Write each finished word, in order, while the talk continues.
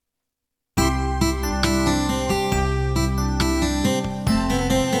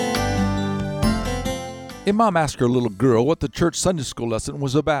A mom asked her little girl what the church Sunday school lesson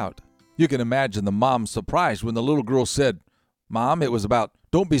was about. You can imagine the mom's surprise when the little girl said, "Mom, it was about,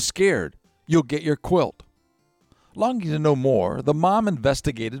 don't be scared. You'll get your quilt." Longing to know more, the mom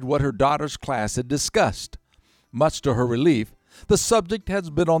investigated what her daughter's class had discussed. Much to her relief, the subject has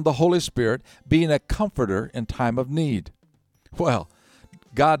been on the Holy Spirit being a comforter in time of need. Well,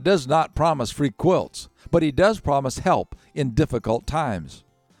 God does not promise free quilts, but He does promise help in difficult times.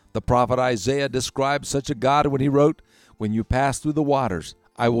 The prophet Isaiah described such a God when he wrote, "When you pass through the waters,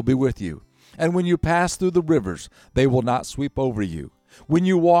 I will be with you. And when you pass through the rivers, they will not sweep over you. When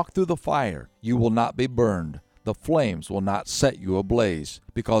you walk through the fire, you will not be burned. The flames will not set you ablaze,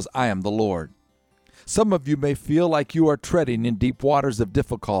 because I am the Lord." Some of you may feel like you are treading in deep waters of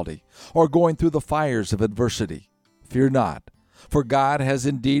difficulty or going through the fires of adversity. Fear not, for God has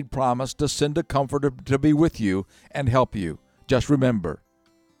indeed promised to send a comforter to be with you and help you. Just remember,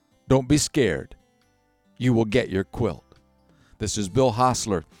 don't be scared. You will get your quilt. This is Bill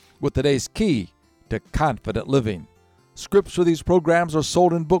Hostler with today's key to confident living. Scripts for these programs are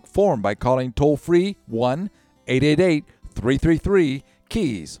sold in book form by calling toll-free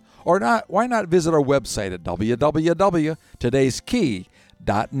 1-888-333-KEYS. Or not, why not visit our website at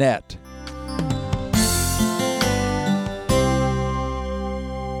www.todayskey.net.